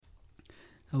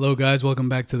Hello, guys. Welcome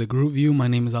back to the Group View. My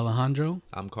name is Alejandro,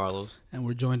 I'm Carlos. and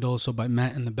we're joined also by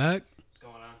Matt in the back. What's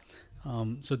going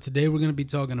on? So today we're going to be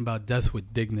talking about death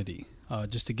with dignity.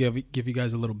 Just to give you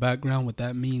guys a little background, what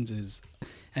that means is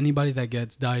anybody that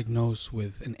gets diagnosed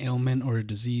with an ailment or a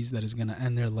disease that is going to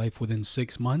end their life within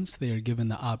 6 months, they are given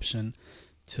the option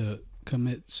to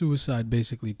commit suicide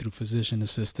basically through physician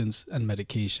assistance and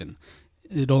medication.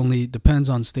 It only depends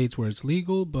on states where it's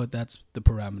legal, but that's the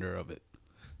parameter of it.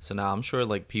 So now I'm sure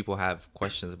like people have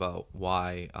questions about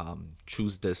why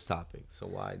choose this topic. So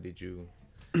why did you?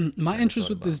 My interest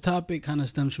with this topic kind of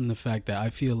stems from the fact that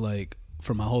I feel like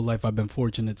for my whole life I've been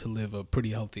fortunate to live a pretty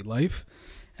healthy life.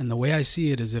 And the way I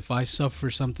see it is if I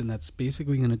suffer something that's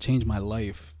basically going to change my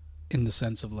life in the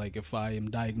sense of like if I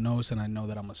am diagnosed and I know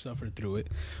that I'm going to suffer through it,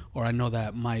 or I know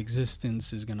that my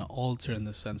existence is going to alter in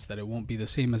the sense that it won't be the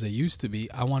same as it used to be,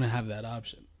 I want to have that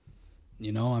option.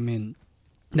 You know, I mean,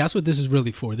 that's what this is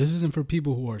really for. This isn't for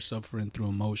people who are suffering through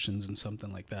emotions and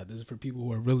something like that. This is for people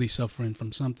who are really suffering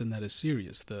from something that is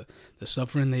serious. The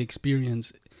suffering they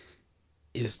experience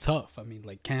is tough. I mean,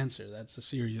 like cancer, that's a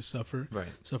serious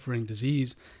suffering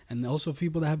disease. And also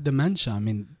people that have dementia. I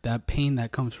mean, that pain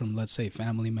that comes from, let's say,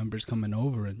 family members coming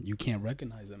over and you can't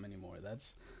recognize them anymore.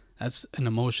 That's an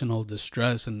emotional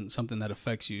distress and something that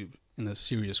affects you in a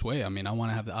serious way. I mean, I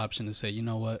want to have the option to say, you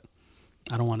know what?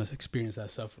 I don't want to experience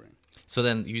that suffering. So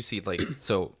then you see like,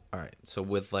 so, all right. So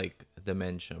with like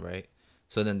dementia, right?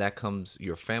 So then that comes,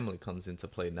 your family comes into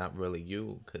play, not really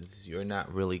you, because you're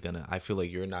not really gonna, I feel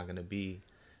like you're not gonna be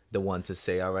the one to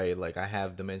say, all right, like I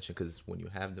have dementia, because when you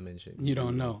have dementia, you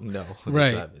don't know. No.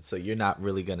 Right. So you're not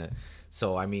really gonna,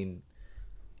 so I mean,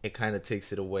 it kind of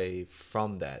takes it away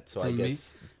from that. So I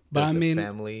guess, but I mean,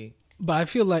 family. But I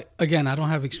feel like, again, I don't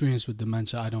have experience with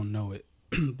dementia. I don't know it.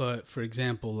 But for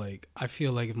example, like I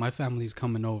feel like if my family's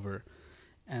coming over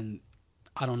and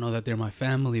I don't know that they're my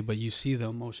family, but you see the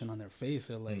emotion on their face.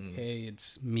 They're like, hey,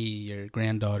 it's me, your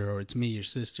granddaughter, or it's me, your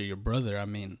sister, your brother. I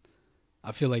mean,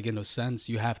 I feel like in a sense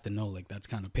you have to know, like that's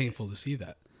kind of painful to see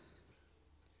that.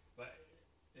 But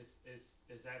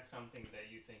is that something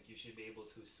that you think you should be able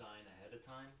to sign ahead of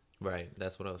time? Right.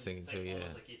 That's what I was thinking It's too. like Yeah.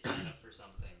 almost like you sign up for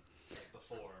something like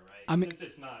before, right? I mean, since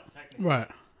it's not technically, right.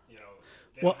 you know,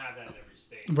 they don't have that in every state.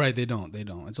 Right, they don't.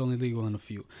 It's only legal in a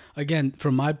few. Again,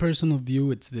 from my personal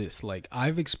view, it's this. Like,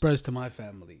 I've expressed to my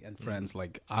family and friends,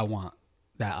 like, I want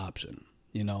that option,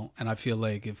 you know? And I feel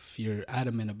like if you're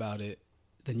adamant about it,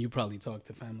 then you probably talk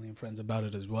to family and friends about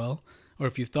it as well. Or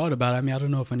if you've thought about it, I mean, I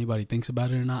don't know if anybody thinks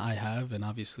about it or not. I have. And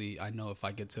obviously, I know if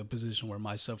I get to a position where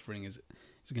my suffering is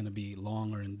going to be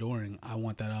long or enduring, I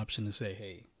want that option to say,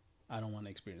 hey, I don't want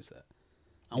to experience that.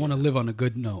 I want to live on a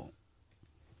good note.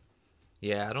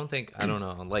 Yeah, I don't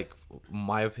know. Like,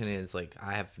 my opinion is, like,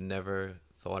 I have never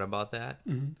thought about that.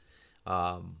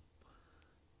 Mm-hmm.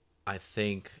 I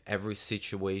think every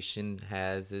situation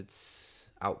has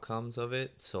its outcomes of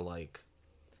it. So, like,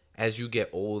 as you get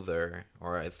older,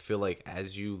 or I feel like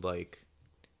as you, like,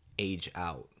 age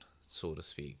out, so to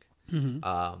speak,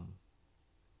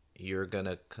 you're going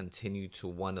to continue to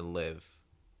want to live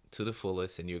to the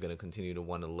fullest, and you're going to continue to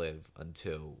want to live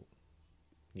until...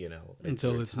 you know,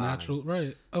 until it's natural,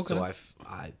 right? Okay. So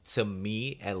I to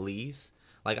me at least,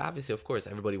 like obviously, of course,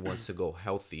 everybody wants to go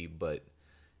healthy, but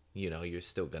you know, you're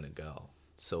still gonna go.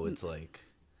 So it's like,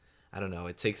 I don't know.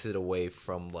 It takes it away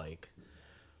from like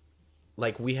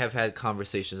we have had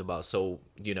conversations about. So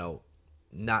you know,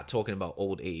 not talking about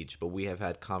old age, but we have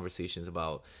had conversations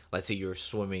about. Let's say you're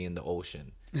swimming in the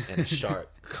ocean and a shark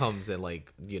comes and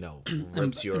like you know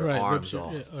rips your arms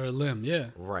off or a limb,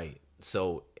 yeah. Right.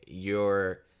 So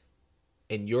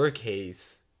in your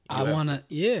case, I want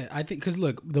to, I think, because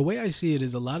look, the way I see it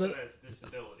is a lot of, That's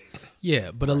disability.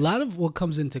 yeah, but a lot of what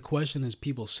comes into question is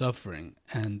people suffering,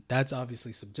 and that's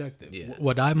obviously subjective. Yeah.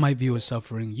 What I might view as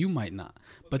suffering, you might not.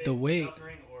 But the way,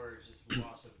 suffering or just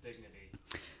loss of dignity.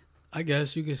 I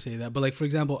guess you could say that. But like, for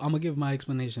example, I'm gonna give my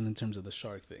explanation in terms of the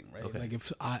shark thing, right? Okay. Like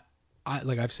if I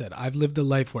like I've said, I've lived a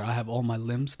life where I have all my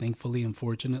limbs, thankfully and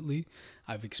fortunately.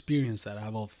 I've experienced that. I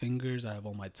have all fingers, I have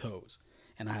all my toes,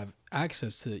 and I have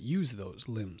access to use those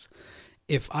limbs.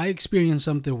 If I experience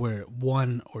something where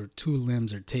one or two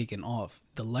limbs are taken off,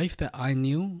 the life that I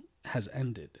knew has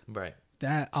ended. Right.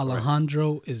 That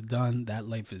Alejandro is done. That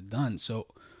life is done. So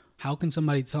how can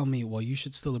somebody tell me, well, you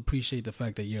should still appreciate the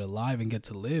fact that you're alive and get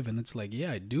to live? And it's like,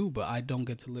 yeah, I do, but I don't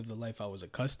get to live the life I was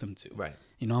accustomed to. Right.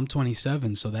 You know, I'm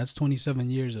 27, so that's 27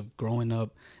 years of growing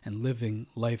up and living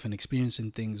life and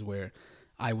experiencing things where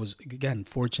I was, again,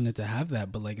 fortunate to have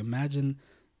that. But like, imagine,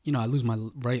 you know, I lose my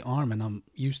right arm and I'm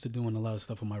used to doing a lot of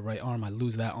stuff with my right arm. I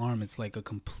lose that arm. It's like a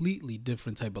completely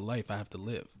different type of life I have to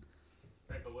live.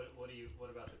 Right, but what what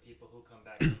about the people who come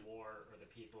back from war, or the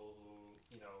people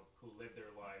who live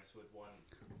their lives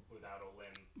without a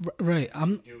limb? Right.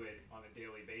 Do it on a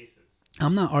daily basis.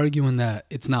 I'm not arguing that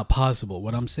it's not possible.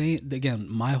 What I'm saying, again,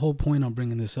 my whole point on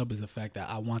bringing this up is the fact that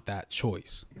I want that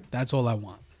choice. That's all I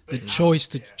want. The choice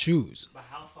to choose. But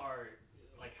how far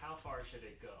should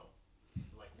it go?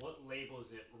 Like, what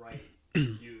labels it right to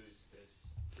use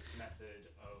this method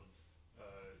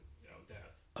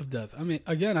of death?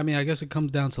 I guess it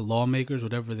comes down to lawmakers,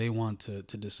 whatever they want to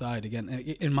decide. Again,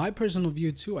 in my personal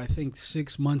view too, I think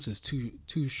 6 months is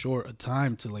too short a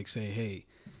time to like say, hey,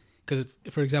 because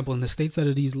for example, in the states that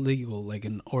it is legal, like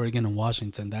in Oregon and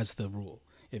Washington, that's the rule.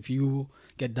 If you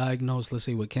get diagnosed, let's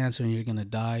say with cancer, and you're gonna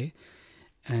die,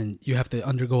 and you have to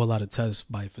undergo a lot of tests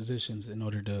by physicians in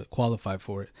order to qualify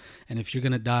for it. And if you're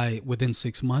going to die within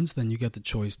 6 months, then you get the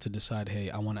choice to decide,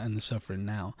 hey, I want to end the suffering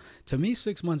now. To me,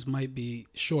 6 months might be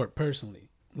short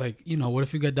personally. Like, what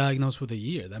if you get diagnosed with a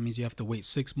year? That means you have to wait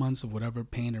 6 months of whatever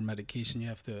pain or medication you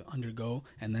have to undergo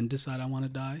and then decide I want to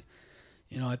die.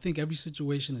 I think every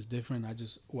situation is different.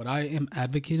 What I am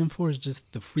advocating for is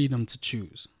just the freedom to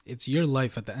choose. It's your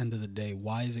life at the end of the day.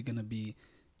 Why is it going to be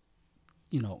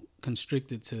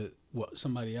constricted to what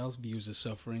somebody else views as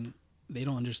suffering? They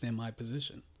don't understand my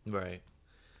position. Right.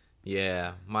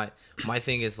 Yeah. My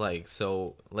thing is like,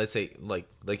 so let's say like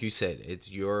you said, it's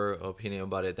your opinion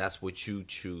about it. That's what you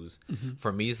choose. Mm-hmm.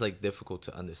 For me, it's like difficult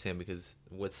to understand because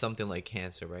with something like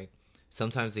cancer, right?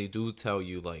 Sometimes they do tell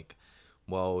you like,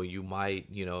 well, you might,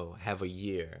 have a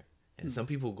year. And some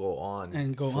people go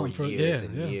on for years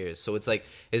and years. So it's like,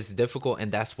 it's difficult.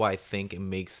 And that's why I think it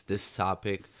makes this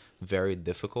topic very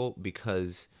difficult,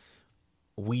 because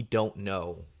we don't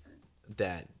know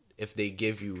that if they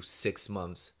give you 6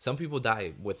 months, some people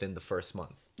die within the first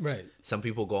month. Right. Some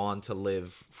people go on to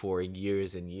live for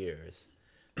years and years.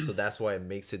 So that's why it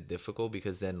makes it difficult,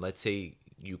 because then let's say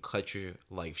you cut your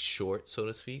life short, so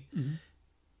to speak. Mm-hmm.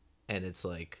 And it's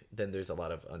like, then there's a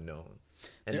lot of unknown.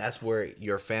 And that's where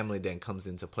your family then comes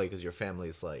into play, because your family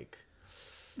is like,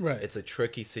 right. It's a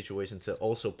tricky situation to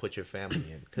also put your family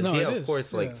in. Because of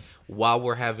course, like while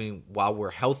we're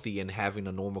healthy and having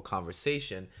a normal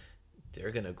conversation,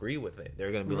 they're gonna agree with it.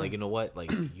 They're gonna be like, you know what,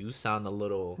 like you sound a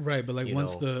little right. But like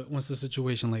once the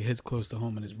situation like hits close to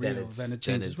home and it's real, then it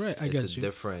changes. Right, I get you. It's a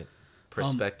different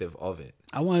perspective of it.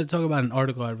 I wanted to talk about an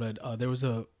article I read. There was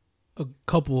a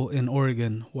couple in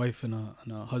Oregon, wife and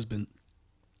a husband.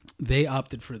 They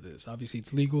opted for this. Obviously,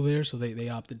 it's legal there, so they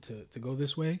opted to go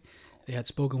this way. They had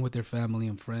spoken with their family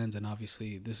and friends, and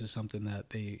obviously this is something that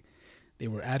they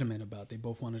were adamant about. They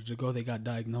both wanted to go. They got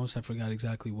diagnosed. I forgot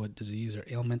exactly what disease or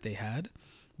ailment they had,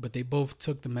 but they both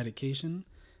took the medication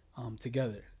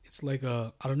together. It's like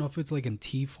I don't know if it's like in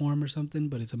tea form or something,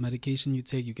 but it's a medication you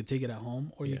take. You could take it at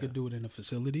home, or you could do it in a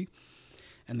facility.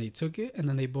 And they took it, and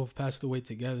then they both passed away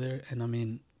together. And I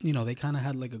mean, they kind of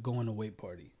had like a going away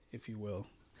party, if you will,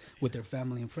 with their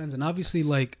family and friends. And obviously,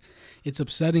 like, it's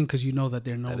upsetting because you know that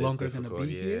they're no longer going to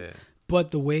be here.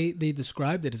 But the way they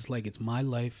described it is like, it's my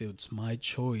life, it's my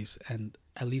choice, and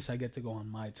at least I get to go on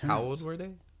my terms. How old were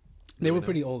they? They were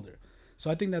pretty older. So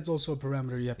I think that's also a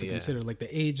parameter you have to consider, like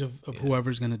the age of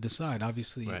whoever's going to decide.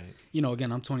 Obviously,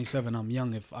 again, I'm 27, I'm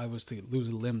young. If I was to lose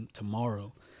a limb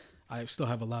tomorrow, I still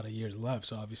have a lot of years left.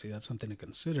 So obviously that's something to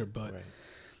consider. But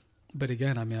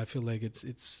again, I mean, I feel like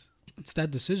it's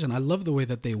that decision. I love the way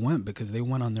that they went, because they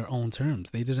went on their own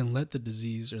terms. They didn't let the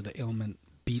disease or the ailment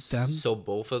beat them. So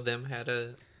both of them had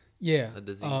a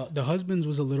disease? The husband's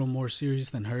was a little more serious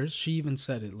than hers. She even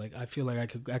said it. Like, I feel like I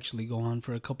could actually go on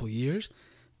for a couple years.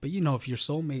 But, if your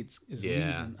soulmate is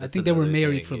leaving. I think they were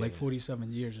married for like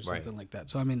 47 years or something like that.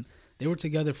 So, I mean, they were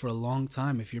together for a long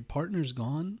time. If your partner's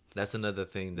gone... That's another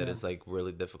thing that is like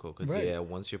really difficult. Because,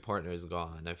 once your partner is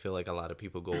gone, I feel like a lot of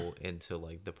people go into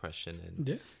like depression.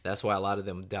 And that's why a lot of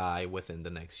them die within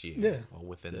the next year or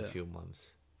within a few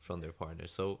months from their partner.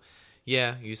 So,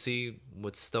 you see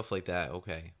with stuff like that,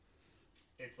 okay.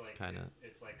 It's like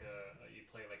it's like you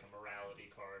play like a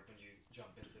morality card when you jump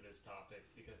into this topic,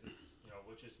 because it's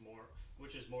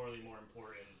which is morally more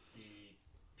important, the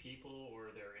people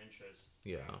or their interests.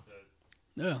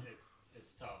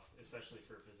 It's tough, especially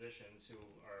for physicians who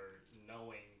are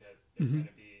knowing that they're going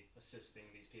to be assisting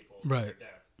these people in their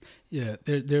death. Yeah,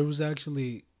 there was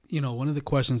actually, one of the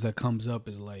questions that comes up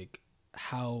is like,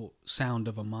 how sound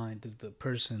of a mind does the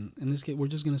person, in this case, we're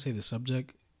just going to say the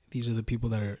subject, these are the people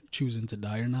that are choosing to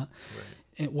die or not. Right.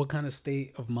 And what kind of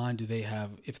state of mind do they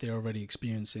have if they're already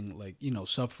experiencing, like,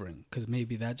 suffering? Because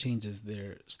maybe that changes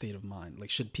their state of mind. Like,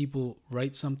 should people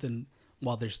write something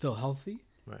while they're still healthy?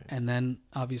 Right. And then,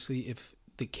 obviously, if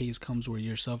the case comes where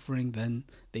you're suffering, then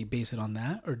they base it on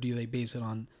that? Or do they base it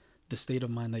on the state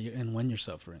of mind that you're in when you're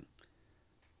suffering.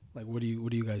 Like, what do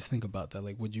you guys think about that?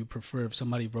 Like, would you prefer if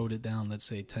somebody wrote it down, let's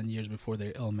say 10 years before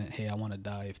their ailment, hey, I want to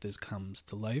die if this comes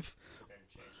to life? Then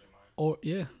change their mind. Or,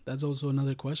 yeah, that's also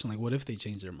another question. Like, what if they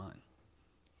change their mind?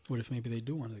 What if maybe they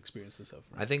do want to experience the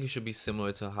suffering? I think it should be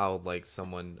similar to how, like,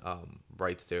 someone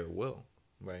writes their will,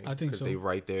 right? I think so. Because they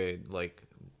write their, like,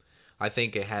 I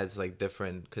think it has, like,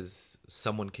 different, because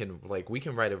someone can, like, we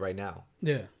can write it right now.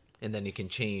 Yeah. And then it can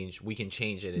change. We can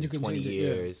change it in You can 20 change it,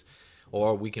 years.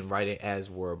 Or we can write it as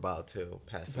we're about to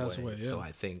pass away. Yeah. So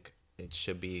I think it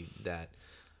should be that.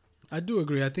 I do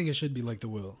agree. I think it should be like the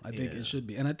will. I think it should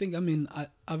be. And I think, I mean,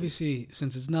 obviously,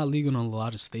 since it's not legal in a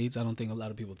lot of states, I don't think a lot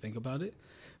of people think about it.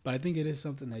 But I think it is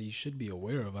something that you should be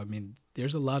aware of. I mean,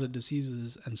 there's a lot of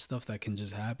diseases and stuff that can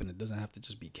just happen. It doesn't have to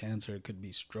just be cancer. It could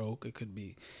be stroke. It could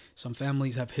be... Some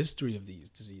families have history of these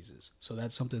diseases. So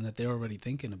that's something that they're already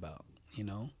thinking about, you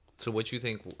know? So what you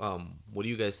think, what do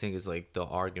you guys think is, like, the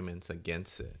arguments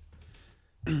against it?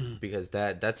 Because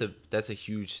that's a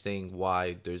huge thing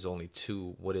why there's only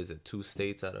two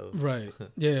states out of right.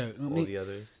 Yeah. all the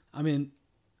others? I mean,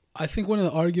 I think one of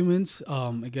the arguments,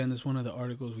 again, it's one of the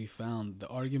articles we found. The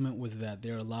argument was that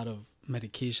there are a lot of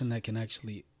medication that can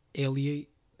actually alleviate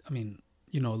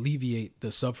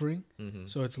the suffering. Mm-hmm.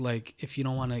 So it's like, if you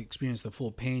don't want to experience the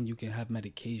full pain, you can have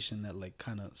medication that, like,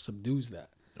 kind of subdues that.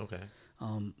 Okay.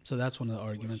 So that's one of the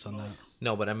arguments on that.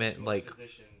 No, but I meant, like,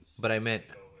 but I meant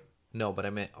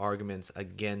arguments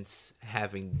against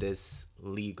having this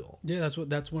legal. Yeah,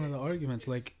 that's one of the arguments. It's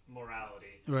like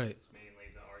morality. Right. It's mainly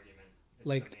the argument. It's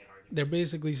like, the main argument. they're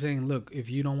basically saying, look, if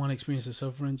you don't want to experience the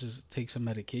suffering, just take some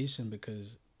medication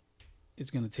because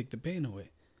it's going to take the pain away.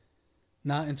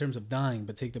 Not in terms of dying,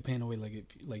 but take the pain away. Like,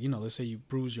 let's say you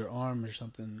bruise your arm or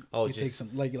something. Oh, you just take some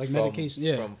like medication.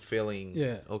 Yeah. From feeling.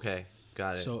 Yeah. Okay.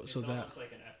 Got it. So it's that almost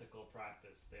like an ethical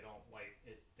practice. They don't like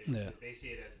it. They see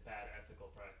it as bad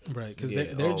ethical practice. Right, because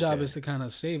their job is to kind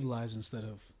of save lives instead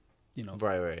of,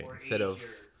 Right. Or Instead of to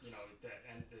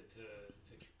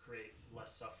create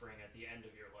less suffering at the end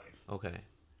of your life. Okay.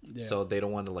 Yeah. So they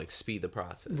don't want to, like, speed the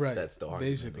process. Right. That's the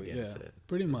argument basically, against yeah, it.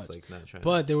 pretty much. It's like not trying.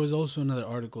 But there was also another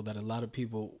article that a lot of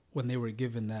people, when they were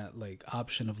given that, like,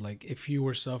 option of, like, if you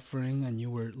were suffering and you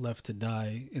were left to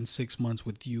die in 6 months,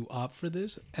 would you opt for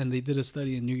this? And they did a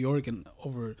study in New York, and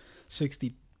over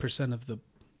 60% of the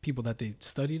people that they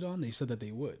studied on, they said that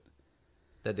they would.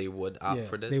 That they would opt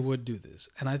for this? They would do this.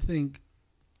 And I think...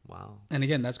 Wow. And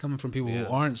again, that's coming from people who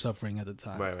aren't suffering at the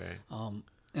time. Right.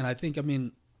 And I think, I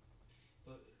mean...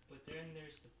 But then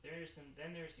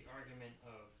there's the argument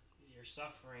of you're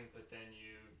suffering, but then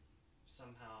you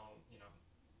somehow,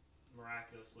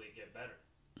 miraculously get better.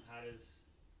 It's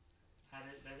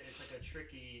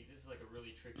like this is like a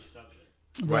really tricky subject.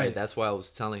 Right. That's why I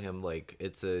was telling him, like,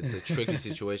 it's a tricky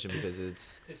situation because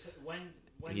it's when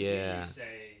do you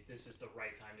say this is the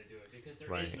right time to do it? Because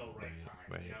there is no right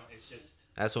time. It's just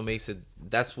that's what makes it.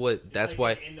 That's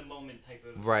why an in the moment type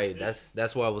of right. decision.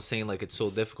 That's why I was saying, like, it's so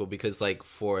difficult because, like,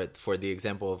 for the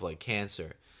example of, like,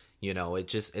 cancer,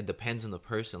 it depends on the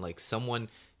person. Like, someone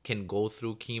can go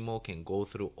through chemo, can go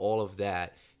through all of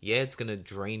that. Yeah, it's gonna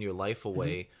drain your life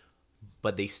away. Mm-hmm.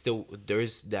 But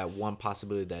there's that one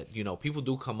possibility that, people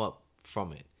do come up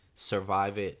from it,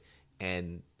 survive it,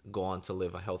 and go on to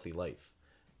live a healthy life.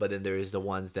 But then there is the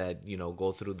ones that,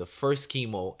 go through the first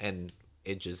chemo and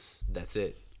that's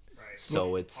it. Right.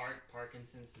 So it's...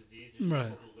 Parkinson's disease. There's right.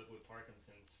 people who live with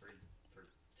Parkinson's for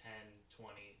 10,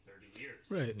 20, 30 years.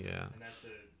 Right. Yeah. And that's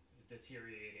a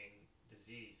deteriorating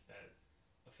disease that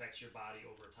affects your body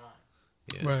over time.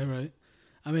 Yeah. Right.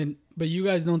 I mean, but you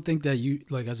guys don't think that you,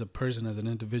 like, as a person, as an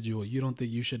individual, you don't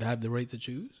think you should have the right to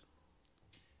choose?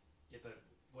 Yeah, but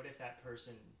what if that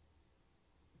person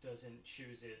doesn't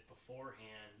choose it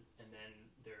beforehand and then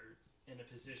they're in a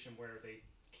position where they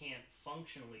can't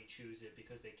functionally choose it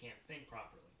because they can't think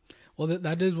properly? Well,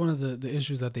 that is one of the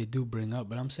issues that they do bring up.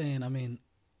 But I'm saying, I mean,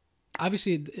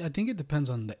 obviously, I think it depends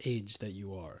on the age that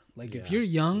you are. Like, if you're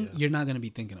young, you're not going to be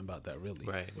thinking about that, really.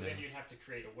 Right. Well, then you'd have to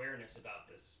create awareness about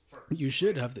this first. You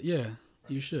should have to, yeah.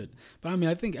 You should. But I mean,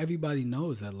 I think everybody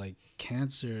knows that, like,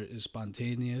 cancer is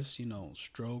spontaneous,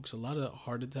 strokes, a lot of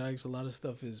heart attacks, a lot of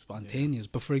stuff is spontaneous.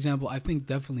 But for example, I think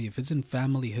definitely if it's in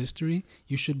family history,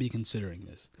 you should be considering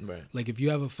this. Right. Like, if you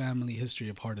have a family history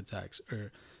of heart attacks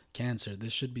or cancer,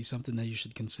 this should be something that you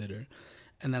should consider.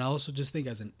 And then I also just think,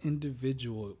 as an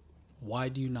individual, why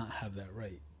do you not have that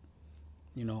right?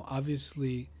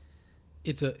 Obviously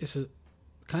it's a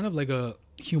kind of like a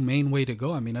humane way to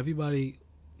go. I mean,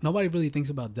 nobody really thinks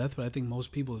about death, but I think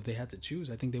most people, if they had to choose,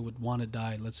 I think they would want to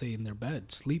die, let's say, in their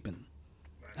bed, sleeping,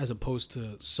 as opposed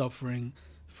to suffering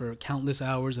for countless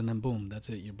hours, and then boom, that's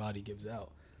it. Your body gives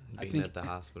out. Being at the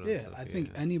hospital. Yeah, I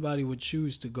think anybody would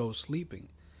choose to go sleeping.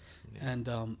 Yeah.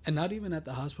 And not even at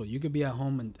the hospital. You could be at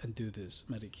home and do this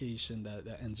medication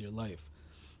that ends your life.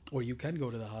 Or you can go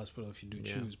to the hospital if you do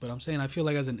choose. But I'm saying I feel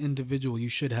like as an individual, you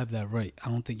should have that right. I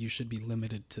don't think you should be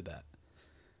limited to that.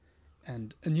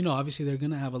 And you know, obviously they're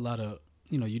going to have a lot of,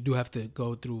 you know, you do have to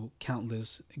go through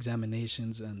countless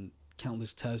examinations and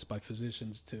countless tests by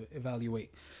physicians to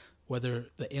evaluate whether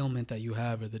the ailment that you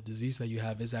have or the disease that you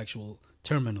have is actual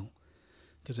terminal.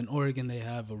 Because in Oregon, they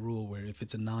have a rule where if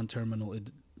it's a non-terminal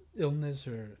illness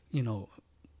or, you know,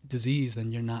 disease,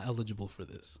 then you're not eligible for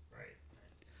this. Right.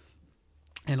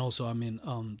 And also, I mean,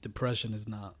 depression is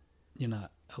not, you're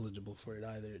not eligible for it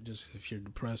either. Just if you're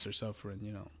depressed or suffering,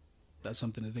 you know, that's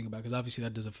something to think about. Because obviously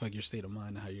that does affect your state of mind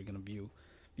and how you're going to view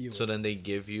it. So then they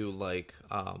give you, like,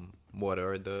 what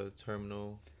are the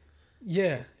terminal...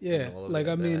 Yeah. Like,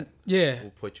 I mean, yeah.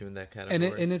 Will put you in that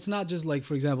category. And it's not just like,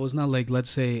 for example, it's not like, let's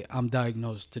say I'm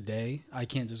diagnosed today. I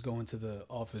can't just go into the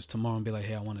office tomorrow and be like,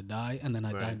 hey, I want to die. And then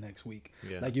I die next week.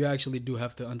 Yeah. Like, you actually do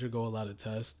have to undergo a lot of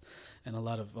tests and a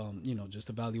lot of, you know, just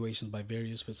evaluations by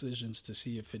various physicians to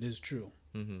see if it is true.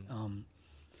 Mm-hmm.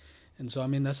 And so, I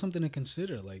mean, that's something to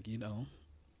consider. Like, you know,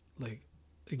 like,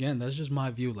 again, that's just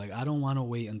my view. Like, I don't want to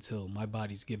wait until my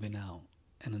body's giving out.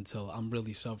 And until I'm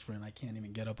really suffering, I can't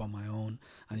even get up on my own.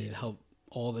 I need help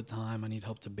all the time. I need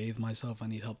help to bathe myself. I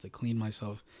need help to clean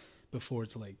myself before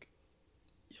it's like,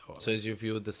 yo. So is your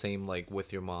view the same, like,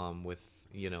 with your mom, with,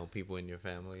 you know, people in your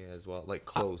family as well, like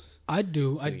close? I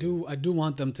do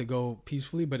want them to go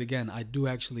peacefully. But again, I do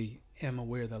actually am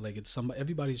aware that, like, it's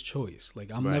everybody's choice.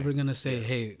 Like, I'm never going to say,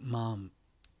 hey, mom,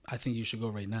 I think you should go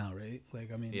right now, right?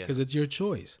 Like, I mean, because it's your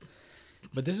choice.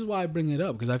 But this is why I bring it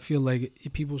up, because I feel like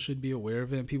people should be aware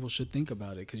of it and people should think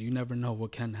about it, because you never know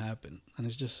what can happen. And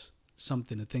it's just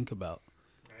something to think about.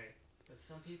 Right. But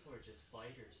some people are just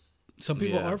fighters. Some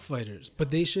people are fighters, but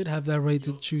they should have that right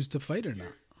to choose to fight or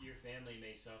not. Your family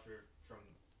may suffer from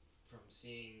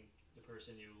seeing the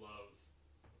person you love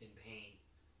in pain,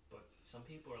 but some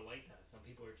people are like that. Some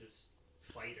people are just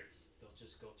fighters. They'll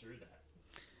just go through that.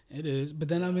 It is, but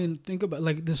then I mean, think about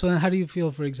like this. So how do you feel,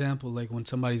 for example, like when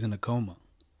somebody's in a coma,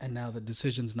 and now the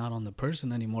decision's not on the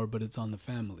person anymore, but it's on the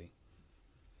family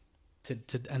to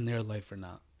end their life or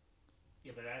not?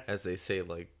 Yeah, but that's as they say,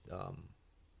 like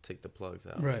take the plugs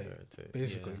out. Right.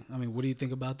 Basically, I mean, what do you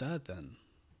think about that then?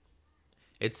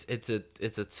 It's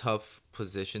a tough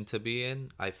position to be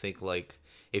in. I think like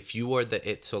if you are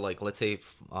so like let's say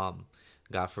if,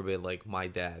 God forbid, like my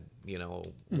dad, you know,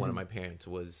 one of my parents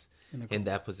was in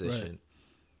that position,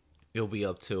 it'll be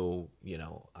up to, you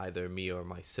know, either me or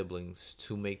my siblings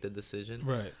to make the decision.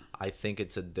 Right. I think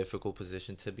it's a difficult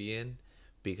position to be in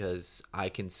because I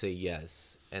can say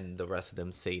yes and the rest of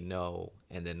them say no,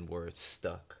 and then we're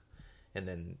stuck. And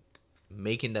then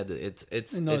making that it's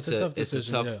a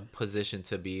tough position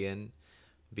to be in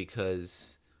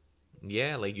because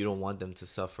like you don't want them to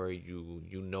suffer. You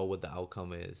know what the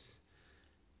outcome is.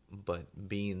 But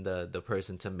being the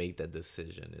person to make that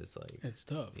decision is like... It's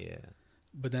tough. Yeah.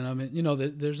 But then, I mean, you know,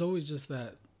 there's always just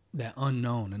that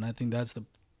unknown. And I think that's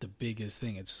the biggest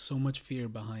thing. It's so much fear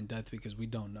behind death because we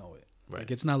don't know it. Right.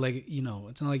 Like, it's not like, you know,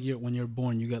 it's not like when you're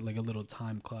born, you got like a little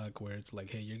time clock where it's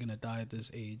like, hey, you're going to die at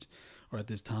this age or at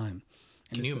this time.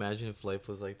 And can you imagine if life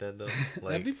was like that, though?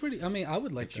 Like, that'd be pretty... I mean, I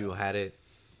would like if you had it...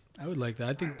 I would like that.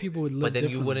 I think people would live differently.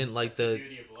 But then you wouldn't like the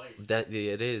beauty of life. That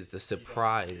it is the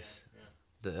surprise.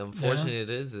 The unfortunate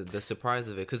is the surprise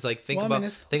of it, because like think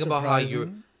about how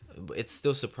it's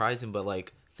still surprising, but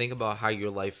like think about how your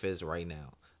life is right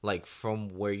now, like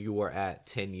from where you were at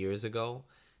 10 years ago,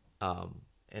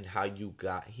 and how you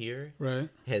got here. Right,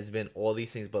 has been all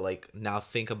these things, but like now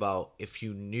think about if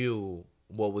you knew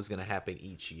what was gonna happen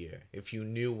each year, if you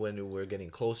knew when we're getting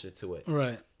closer to it.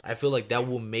 Right, I feel like that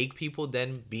will make people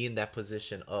then be in that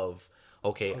position of.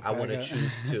 Okay, I want to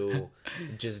choose to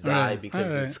just die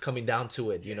because it's coming down to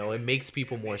it. You know, it makes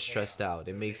people more stressed out.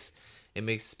 It makes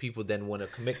people then want to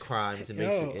commit crimes. It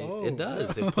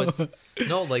does. It puts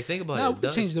like think about it. It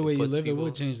would change the way you live. It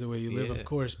would change the way you live, of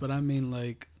course. But I mean,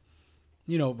 like,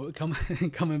 you know, but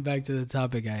coming back to the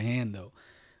topic at hand, though,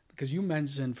 because you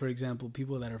mentioned, for example,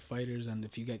 people that are fighters, and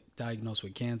if you get diagnosed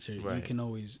with cancer, you can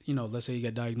always, you know, let's say you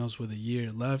get diagnosed with a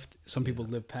year left. Some people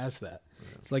live past that.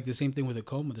 It's like the same thing with a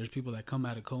coma. There's people that come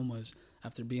out of comas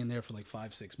after being there for like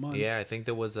 5-6 months. Yeah, I think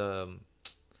there was a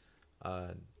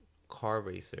car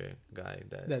racer guy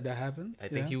that happened. I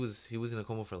think he was in a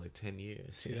coma for like 10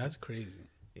 years. See, that's crazy.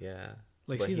 Yeah,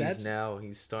 like but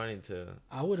he's starting to.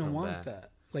 I wouldn't want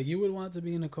that. Like, you would want to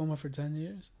be in a coma for 10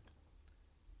 years.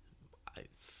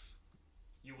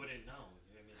 You wouldn't know.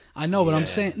 I I know, but I'm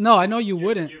saying no. I know you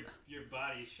wouldn't. Your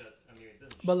body shuts. I mean, it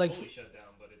doesn't but like, fully shut down,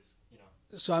 but it's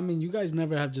So I mean, you guys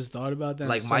never have just thought about that.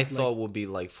 Like my thought would be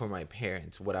like for my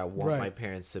parents, what I want my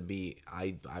parents to be.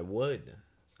 I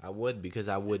would because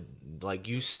I would like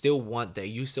you still want that.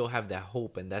 You still have that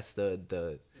hope, and that's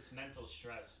the. It's mental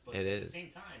stress, but it at is. the same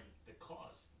time, the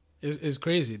cost is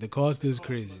crazy. The cost is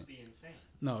crazy. Must be insane.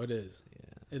 No, it is.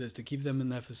 Yeah, it is to keep them in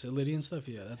that facility and stuff.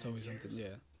 Yeah, that's always something. Yeah.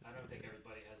 I don't think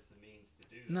everybody has the means to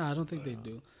do that. No, I don't think they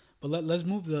do. But let's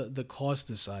move the cost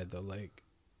aside though. Like,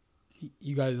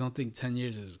 you guys don't think 10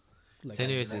 years is like 10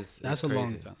 years that's a crazy.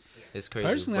 long time. Yeah. It's crazy.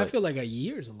 Personally, I feel like a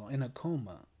year is a long in a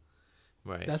coma.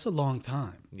 Right. That's a long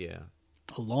time. Yeah.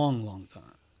 A long time.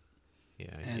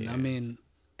 Yeah. And I mean,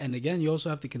 and again, you also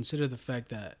have to consider the fact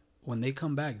that when they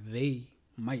come back, they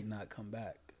might not come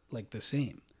back like the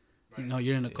same. Right. You know,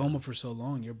 you're in a coma for so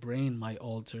long, your brain might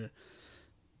alter.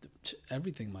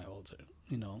 Everything might alter.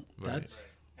 You know, that's. Right.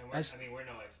 And we're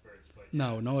no experts, but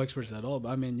no experts at all. But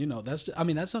I mean, you know, that's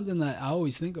something that I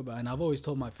always think about, and I've always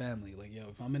told my family, like, yo,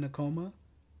 if I'm in a coma,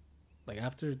 like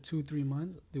after 2-3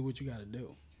 months, do what you got to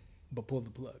do, but pull the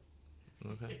plug.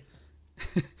 Okay.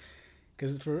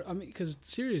 Because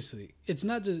seriously, it's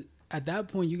not just at that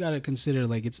point you got to consider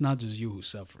like it's not just you who's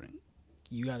suffering.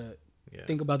 You got to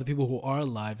think about the people who are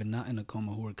alive and not in a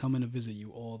coma, who are coming to visit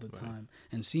you all the time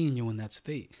and seeing you in that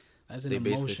state. That's an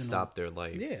emotional. They basically stop their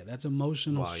life. Yeah, that's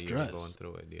emotional while stress. You're going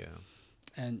through it, yeah.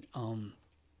 And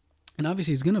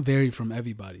obviously it's gonna vary from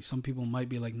everybody. Some people might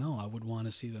be like, no, I would want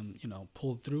to see them, you know,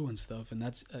 pulled through and stuff. And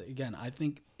that's again, I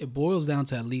think it boils down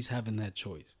to at least having that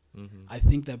choice. Mm-hmm. I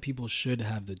think that people should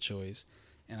have the choice,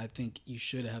 and I think you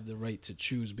should have the right to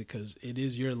choose because it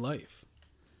is your life.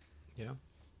 Yeah,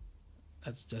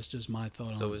 that's just my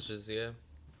thought. So it's just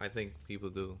I think people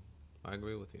do. I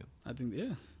agree with you. I think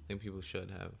I think people should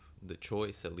have the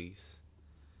choice at least,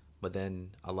 but then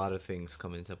a lot of things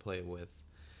come into play with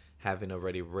having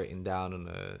already written down on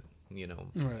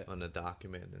on a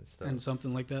document and stuff and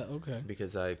something like that. Okay,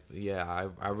 because I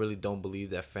really don't believe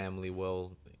that family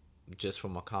will just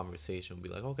from a conversation be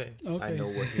like, okay. I know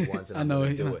what he wants and I'm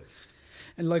gonna do it.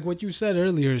 And like what you said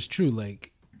earlier is true.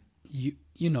 Like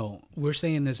you know, we're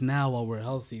saying this now while we're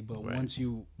healthy, but once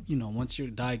once you're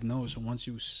diagnosed and once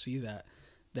you see that,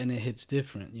 then it hits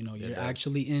different. You know, you're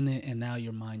actually in it, and now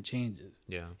your mind changes.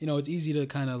 Yeah. You know, it's easy to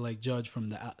kind of like judge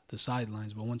from the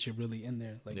sidelines, but once you're really in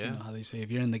there, like you know how they say,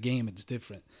 if you're in the game, it's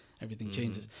different. Everything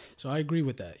changes. So I agree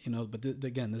with that. You know, but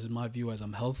again, this is my view as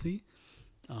I'm healthy,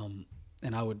 and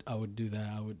I would do that.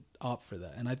 I would opt for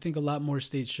that, and I think a lot more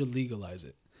states should legalize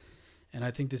it. And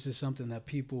I think this is something that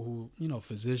people who, you know,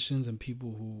 physicians and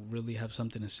people who really have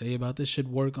something to say about this should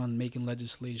work on making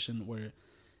legislation where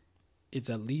it's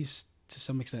at least to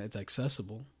some extent it's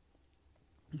accessible.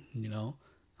 You know,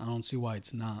 I don't see why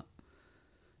it's not.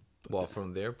 But well,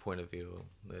 from their point of view,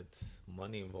 it's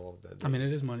money involved. I mean,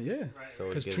 it is money, yeah. Right, so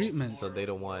because treatment. So they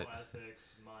don't want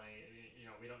ethics, money. You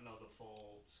know, we don't know the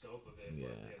full scope of it. Yeah.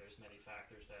 But there's many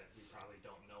factors that we probably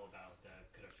don't know about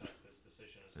that could affect this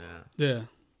decision as well. Yeah,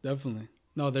 definitely.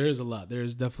 No, there is a lot. There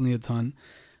is definitely a ton.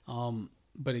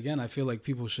 But again, I feel like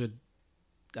people should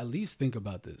at least think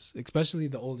about this, especially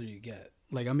the older you get.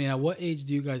 Like, I mean, at what age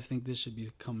do you guys think this should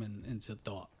be coming into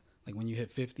thought? Like when you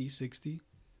hit 50, 60?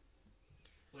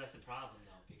 Well, that's the problem,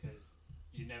 though, because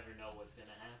you never know what's going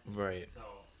to happen. Right. So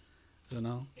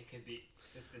no? It could be...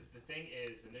 The thing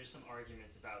is, and there's some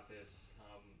arguments about this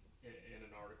in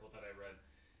an article that I read,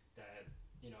 that,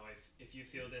 you know, if you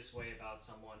feel this way about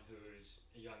someone who's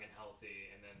young and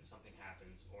healthy and then something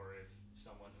happens, or if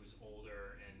someone who's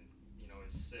older and, you know,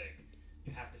 is sick,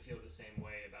 you have to feel the same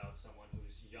way about someone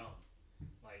who's young,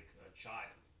 like a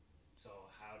child. So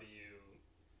how do you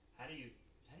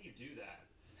do that?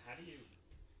 And how do you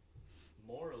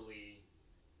morally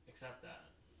accept that?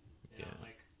 You know,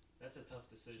 like, that's a tough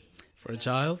decision. For a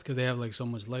child? Because they have, like, so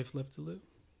much life left to live?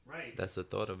 Right. That's the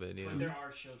thought of it, yeah. But there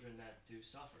are children that do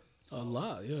suffer. So, a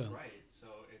lot, yeah. Right. So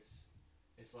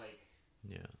it's like,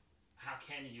 yeah. How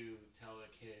can you tell a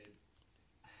kid,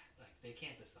 like, they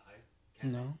can't decide?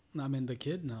 No. I mean, the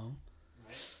kid, no.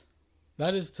 Right.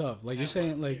 That is tough. Like, you're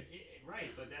saying, like... Right,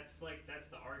 but that's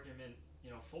the argument, you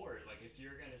know, for it. Like, if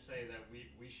you're going to say that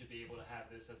we should be able to have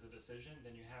this as a decision,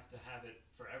 then you have to have it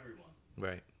for everyone.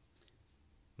 Right.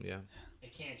 Yeah.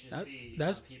 It can't just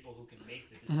be people who can make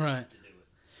the decision to do it.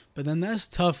 But then that's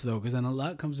tough, though, because then a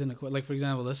lot comes into... Like, for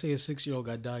example, let's say a 6-year-old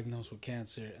got diagnosed with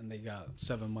cancer and they got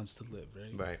 7 months to live,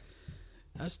 right? Right.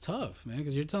 That's tough, man,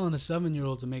 because you're telling a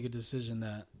 7-year-old to make a decision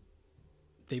that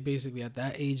they basically, at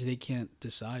that age, they can't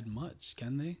decide much,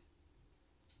 can they?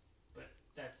 But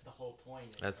that's the whole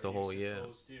point. That's the whole, Are you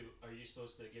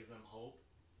supposed to give them hope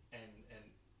and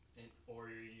or are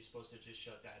you supposed to just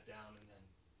shut that down and then,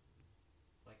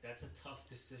 like, that's a tough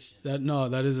decision.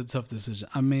 That is a tough decision.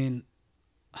 I mean,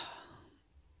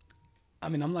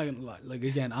 I'm not gonna lie. Like,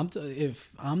 again,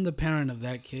 if I'm the parent of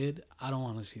that kid, I don't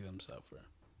want to see them suffer.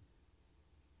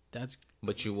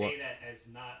 But you say that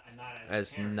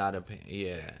as not a parent,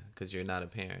 yeah, because you're not a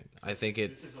parent. So I think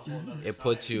this is a whole nother it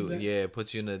puts you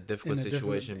in a difficult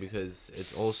situation because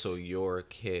it's also your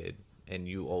kid, and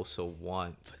you also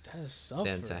want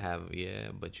them to have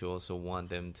but you also want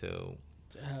them to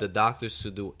the doctors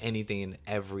to do anything and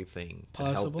everything to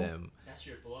help them. That's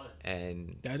your blood,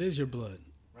 and that is your blood,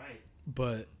 right?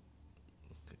 But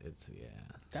it's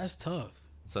that's tough.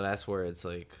 So that's where it's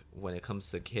like when it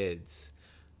comes to kids.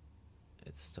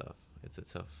 It's tough. It's a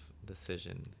tough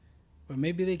decision. But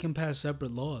maybe they can pass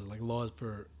separate laws, like laws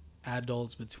for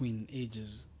adults between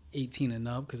ages 18 and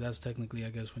up, because that's technically, I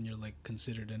guess, when you're like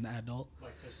considered an adult.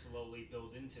 Like to slowly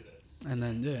build into this. And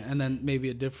then maybe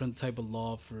a different type of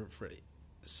law for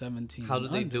 17. How do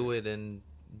they do it in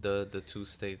the two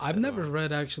states? I've never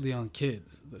read actually on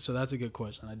kids, so that's a good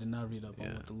question. I did not read up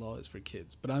on what the law is for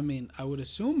kids, but I mean, I would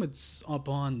assume it's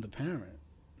upon the parent.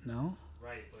 No.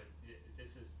 Right, but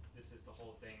this is the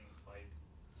whole thing. Like,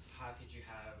 how could you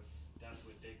have death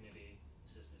with dignity,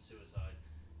 assisted suicide,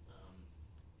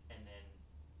 and then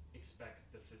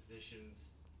expect the physicians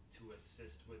to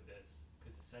assist with this?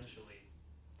 Because essentially,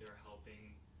 they're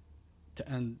helping to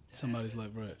end somebody's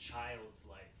life, right? A child's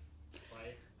life,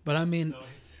 right? But I mean,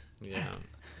 so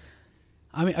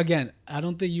I mean, again, I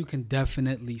don't think you can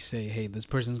definitely say, hey, this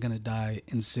person's going to die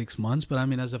in 6 months. But I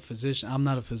mean, as a physician, I'm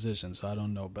not a physician, so I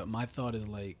don't know. But my thought is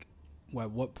like, at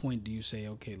what point do you say,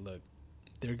 okay, look,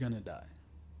 they're going to die?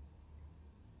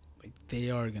 Like,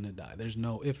 they are going to die. There's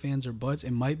no ifs, ands, or buts.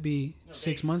 It might be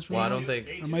 6 months from now. I don't think.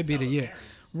 It might be the year.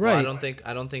 Right. Well,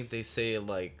 I don't think they say it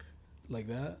like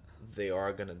that. They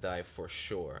are going to die for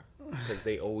sure. Because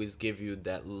they always give you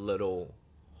that little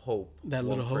hope. That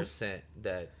little 1% hope?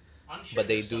 That... I'm sure but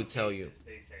they do tell you.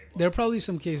 There are probably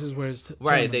some cases where it's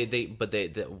right.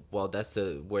 Well, that's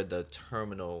where the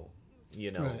terminal,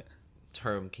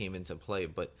 term came into play.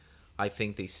 But I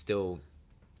think they still.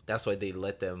 That's why they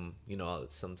let them,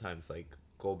 sometimes like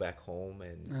go back home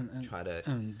and try to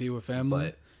and be with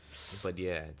family. But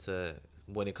yeah,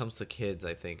 when it comes to kids,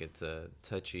 I think it's a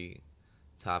touchy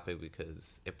topic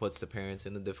because it puts the parents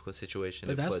in a difficult situation.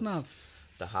 But that's not.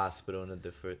 The hospital in a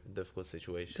difficult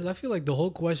situation. Because I feel like the whole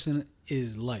question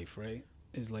is life, right?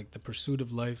 Is like the pursuit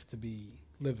of life to be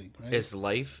living, right? It's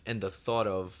life, and the thought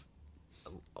of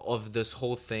this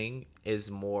whole thing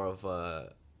is more of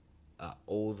a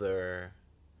older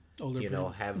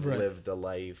have lived a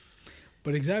life.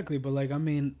 But exactly, but like I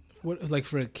mean, what like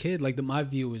for a kid, like my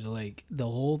view is like the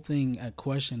whole thing at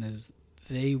question is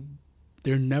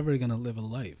they're never gonna live a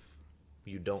life.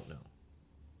 You don't know.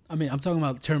 I mean, I'm talking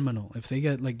about terminal. If they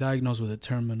get like diagnosed with a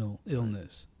terminal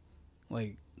illness,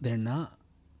 like they're not.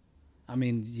 I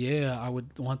mean, yeah, I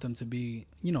would want them to be,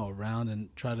 around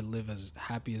and try to live as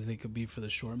happy as they could be for the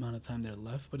short amount of time they're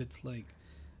left. But it's like,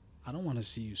 I don't want to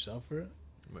see you suffer.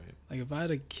 Right. Like if I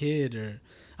had a kid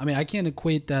I can't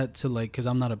equate that to like, cause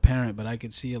I'm not a parent, but I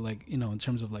could see it like, in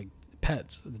terms of like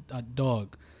pets, a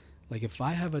dog. Like if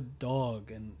I have a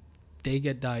dog and they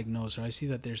get diagnosed or I see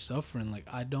that they're suffering, like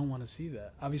I don't want to see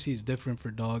that. Obviously it's different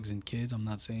for dogs and kids. I'm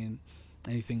not saying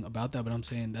anything about that, but I'm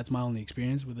saying that's my only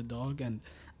experience with a dog and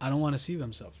I don't want to see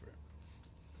them suffer.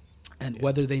 And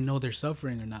whether they know they're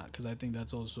suffering or not, because I think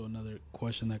that's also another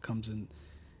question that comes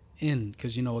in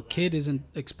because, a kid isn't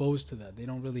exposed to that. They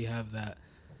don't really have that,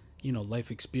 life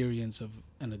experience of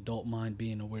an adult mind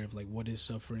being aware of like what is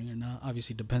suffering or not.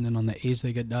 Obviously depending on the age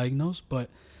they get diagnosed, but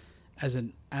as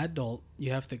an adult,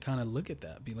 you have to kind of look at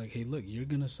that. Be like, hey, look, you're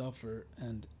going to suffer.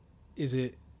 And is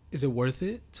it worth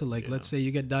it to like, let's say you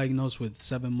get diagnosed with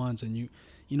 7 months and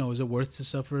is it worth to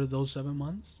suffer those 7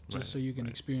 months just so you can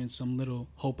experience some little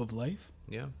hope of life?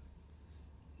 Yeah.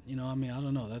 I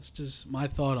don't know. That's just my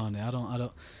thought on it. I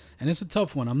don't, and it's a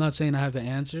tough one. I'm not saying I have the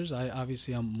answers.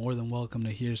 I'm more than welcome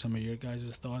to hear some of your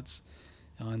guys' thoughts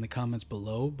in the comments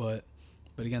below. But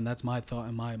again, that's my thought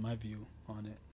and my view on it.